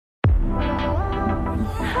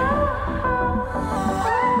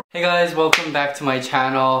Hey guys, welcome back to my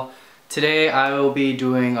channel. Today I will be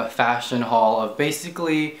doing a fashion haul of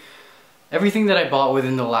basically everything that I bought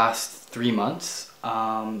within the last 3 months.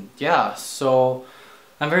 Yeah, so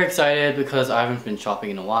I'm very excited because I haven't been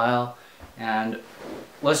shopping in a while, and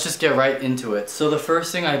let's just get right into it. So the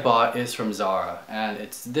first thing I bought is from Zara, and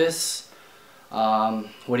it's this,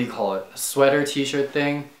 what do you call it, sweater t-shirt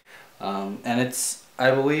thing, and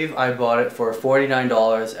I believe I bought it for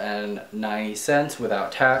 $49.90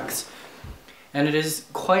 without tax, and it is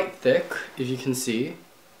quite thick, if you can see.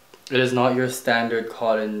 It is not your standard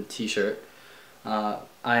cotton t-shirt. I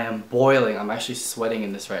am boiling. I'm actually sweating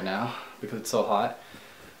in this right now because it's so hot.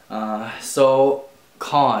 So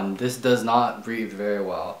this does not breathe very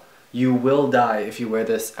well. You will die if you wear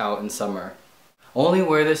this out in summer. Only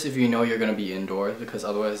wear this if you know you're going to be indoors, because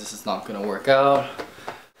otherwise this is not going to work out.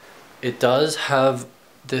 It does have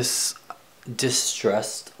this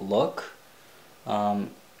distressed look.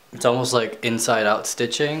 It's almost like inside out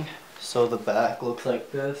stitching. So the back looks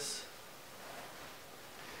like this.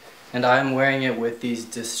 And I'm wearing it with these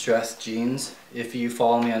distressed jeans. If you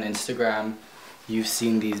follow me on Instagram, you've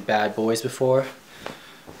seen these bad boys before.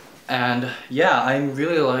 And yeah, I'm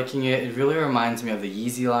really liking it. It really reminds me of the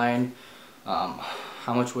Yeezy line. How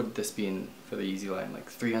much would this be for the Yeezy line? Like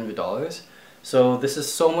 $300? So this is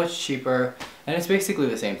so much cheaper, and it's basically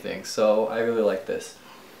the same thing, so I really like this.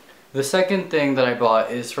 The second thing that I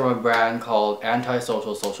bought is from a brand called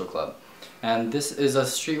Antisocial Social Club, and this is a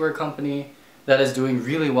streetwear company that is doing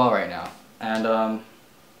really well right now. And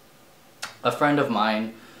a friend of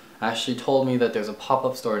mine actually told me that there's a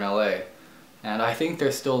pop-up store in LA, and I think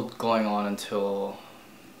they're still going on until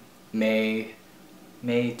May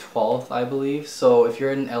 12th, I believe. So if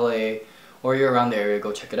you're in LA or you're around the area,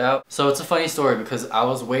 go check it out. So it's a funny story because I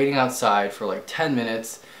was waiting outside for like 10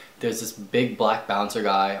 minutes. There's this big black bouncer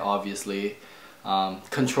guy, obviously,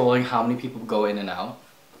 controlling how many people go in and out.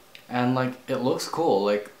 And like, it looks cool.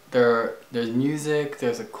 Like there's music,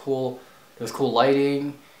 there's cool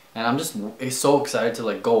lighting, and I'm just so excited to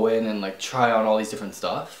like go in and like try on all these different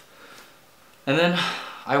stuff. And then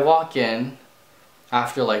I walk in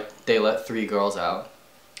after like they let 3 girls out,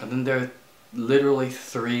 and then there are literally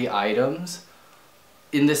 3 items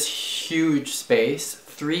in this huge space,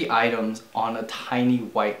 3 items on a tiny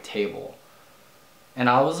white table. And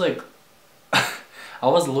I was like, I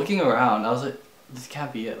was looking around, I was like, this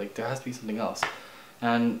can't be it, like there has to be something else.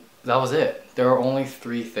 And that was it. There are only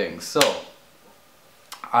 3 things. So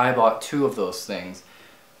I bought 2 of those things.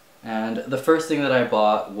 And the first thing that I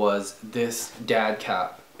bought was this dad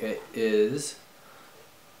cap. It is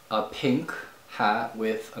a pink hat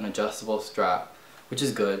with an adjustable strap, which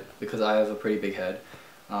is good because I have a pretty big head.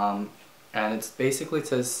 And it's basically, it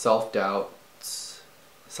says self-doubts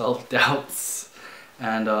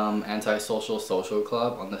and Antisocial Social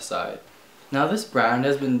Club on the side. Now this brand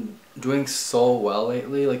has been doing so well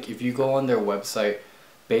lately. Like if you go on their website,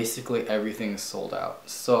 basically everything is sold out.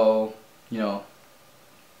 So, you know,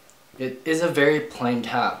 it is a very plain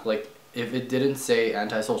cap. Like if it didn't say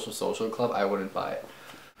Antisocial Social Club, I wouldn't buy it.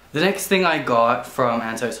 The next thing I got from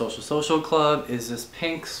Antisocial Social Club is this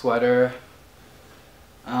pink sweater.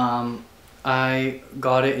 I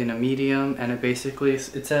got it in a medium, and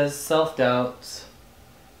it says self-doubts,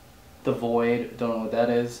 the void, don't know what that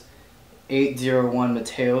is, 801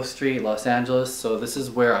 Mateo Street, Los Angeles. So this is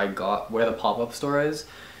where the pop-up store is,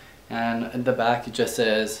 and at the back it just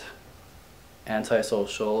says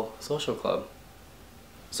Antisocial Social Club.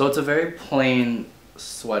 So it's a very plain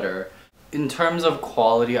sweater. In terms of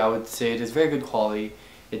quality, I would say it is very good quality.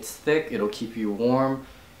 It's thick, it'll keep you warm,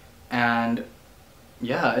 and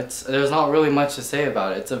yeah, there's not really much to say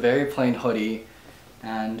about it. It's a very plain hoodie,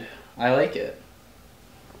 and I like it.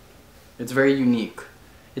 It's very unique.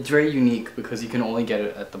 It's very unique because you can only get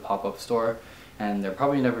it at the pop-up store, and they're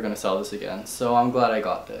probably never going to sell this again, so I'm glad I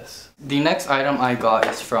got this. The next item I got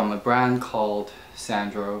is from a brand called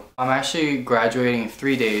Sandro. I'm actually graduating in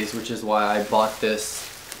 3 days, which is why I bought this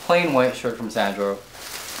plain white shirt from Sandro.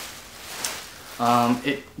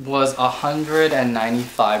 It was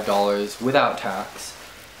 $195 without tax,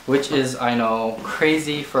 which is, I know,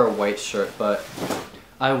 crazy for a white shirt, but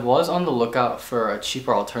I was on the lookout for a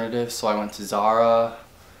cheaper alternative, so I went to Zara,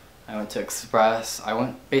 I went to Express, I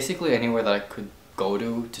went basically anywhere that I could go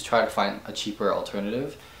to try to find a cheaper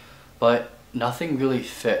alternative, but nothing really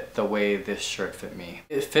fit the way this shirt fit me.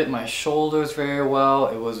 It fit my shoulders very well,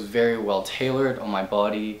 it was very well tailored on my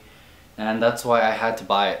body, and that's why I had to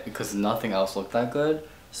buy it, because nothing else looked that good.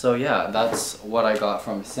 So yeah, that's what I got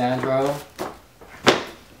from Sandro.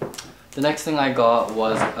 The next thing I got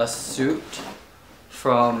was a suit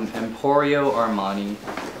from Emporio Armani.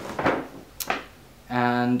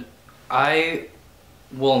 And I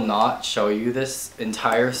will not show you this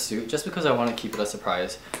entire suit just because I want to keep it a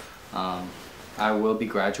surprise. I will be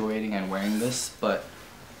graduating and wearing this, but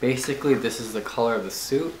basically this is the color of the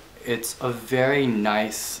suit. It's a very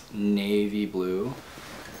nice navy blue,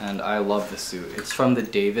 and I love the suit. It's from the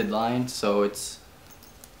David line, so it's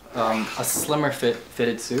a slimmer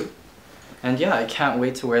fitted suit. And yeah, I can't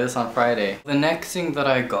wait to wear this on Friday. The next thing that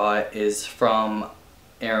I got is from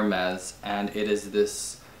Hermes, and it is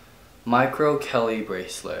this Micro Kelly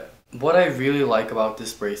bracelet. What I really like about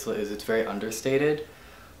this bracelet is it's very understated,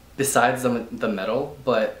 besides the metal,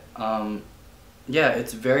 but yeah,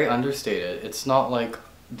 it's very understated. It's not like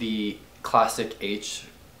the classic H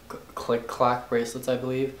click-clack bracelets, I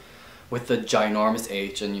believe, with the ginormous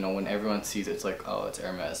H, and you know, when everyone sees it, it's like, oh, it's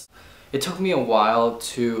Hermes. It took me a while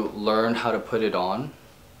to learn how to put it on.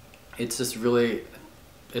 It's just really,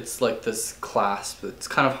 it's like this clasp. It's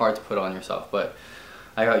kind of hard to put on yourself, but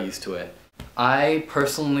I got used to it. I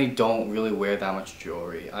personally don't really wear that much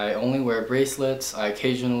jewelry. I only wear bracelets. I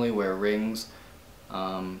occasionally wear rings.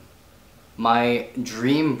 My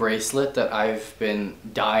dream bracelet that I've been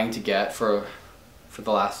dying to get for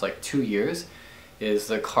the last like 2 years is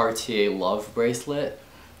the Cartier Love bracelet.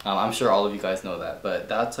 I'm sure all of you guys know that, but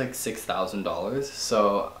that's like $6,000.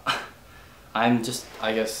 So I'm just,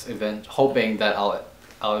 I guess, hoping that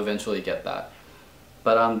I'll eventually get that.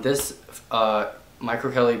 But this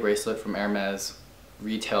Micro Kelly bracelet from Hermes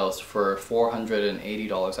retails for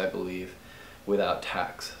 $480, I believe, without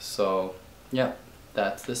tax. So yeah,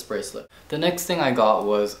 that's this bracelet. The next thing I got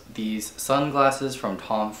was these sunglasses from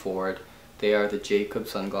Tom Ford. They are the Jacob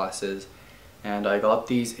sunglasses, and I got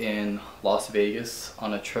these in Las Vegas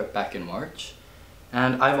on a trip back in March.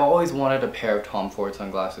 And I've always wanted a pair of Tom Ford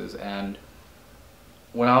sunglasses, and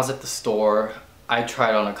when I was at the store, I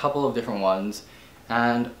tried on a couple of different ones,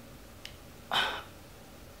 and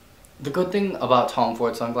the good thing about Tom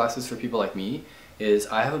Ford sunglasses for people like me is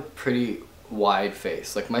I have a pretty wide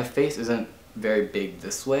face. Like, my face isn't very big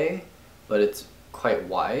this way, but it's quite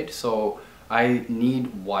wide, so I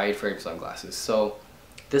need wide frame sunglasses. So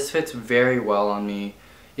this fits very well on me.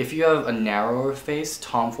 If you have a narrower face,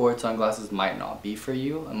 Tom Ford sunglasses might not be for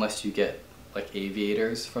you unless you get like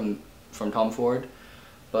aviators from Tom Ford.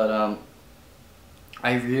 But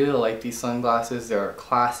I really like these sunglasses. They're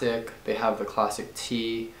classic. They have the classic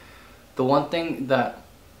T. The one thing that,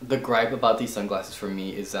 the gripe about these sunglasses for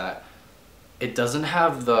me is that it doesn't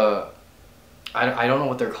have the, I don't know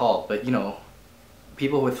what they're called, but you know,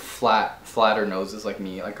 people with flatter noses like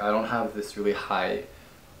me, like I don't have this really high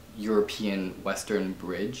European Western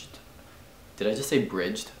bridged. Did I just say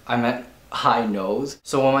bridged? I meant high nose.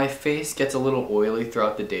 So when my face gets a little oily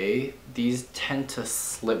throughout the day, these tend to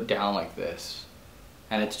slip down like this.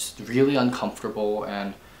 And it's just really uncomfortable,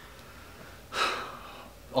 and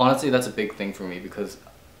honestly that's a big thing for me because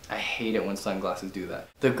I hate it when sunglasses do that.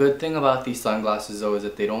 The good thing about these sunglasses though is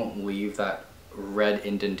that they don't leave that red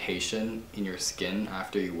indentation in your skin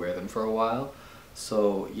after you wear them for a while.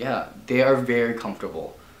 So yeah, they are very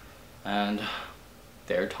comfortable, and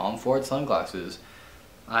they're Tom Ford sunglasses.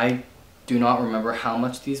 I do not remember how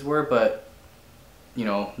much these were, but you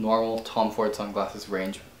know, normal Tom Ford sunglasses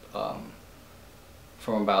range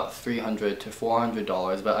from about $300 to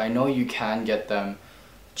 $400, but I know you can get them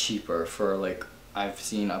cheaper for, like, I've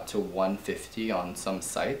seen up to $150 on some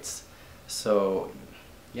sites. So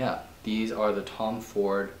yeah, these are the Tom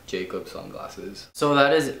Ford Jacob sunglasses. So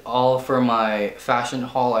that is all for my fashion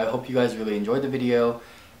haul. I hope you guys really enjoyed the video,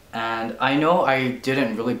 and I know I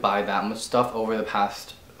didn't really buy that much stuff over the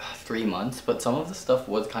past 3 months, but some of the stuff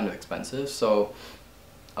was kind of expensive, so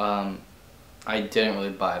I didn't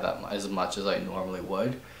really buy as much as I normally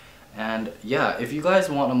would. And yeah, if you guys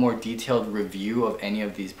want a more detailed review of any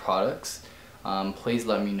of these products, please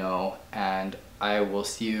let me know, and I will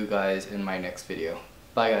see you guys in my next video.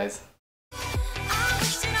 Bye guys.